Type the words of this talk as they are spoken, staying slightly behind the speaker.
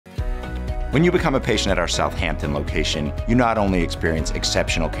When you become a patient at our Southampton location, you not only experience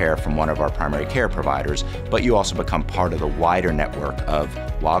exceptional care from one of our primary care providers, but you also become part of the wider network of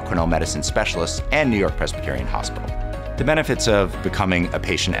Weill Cornell medicine specialists and New York Presbyterian Hospital. The benefits of becoming a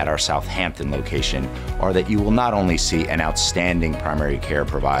patient at our Southampton location are that you will not only see an outstanding primary care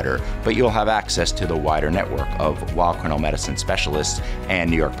provider, but you'll have access to the wider network of Weill Cornell medicine specialists and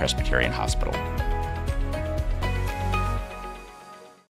New York Presbyterian Hospital.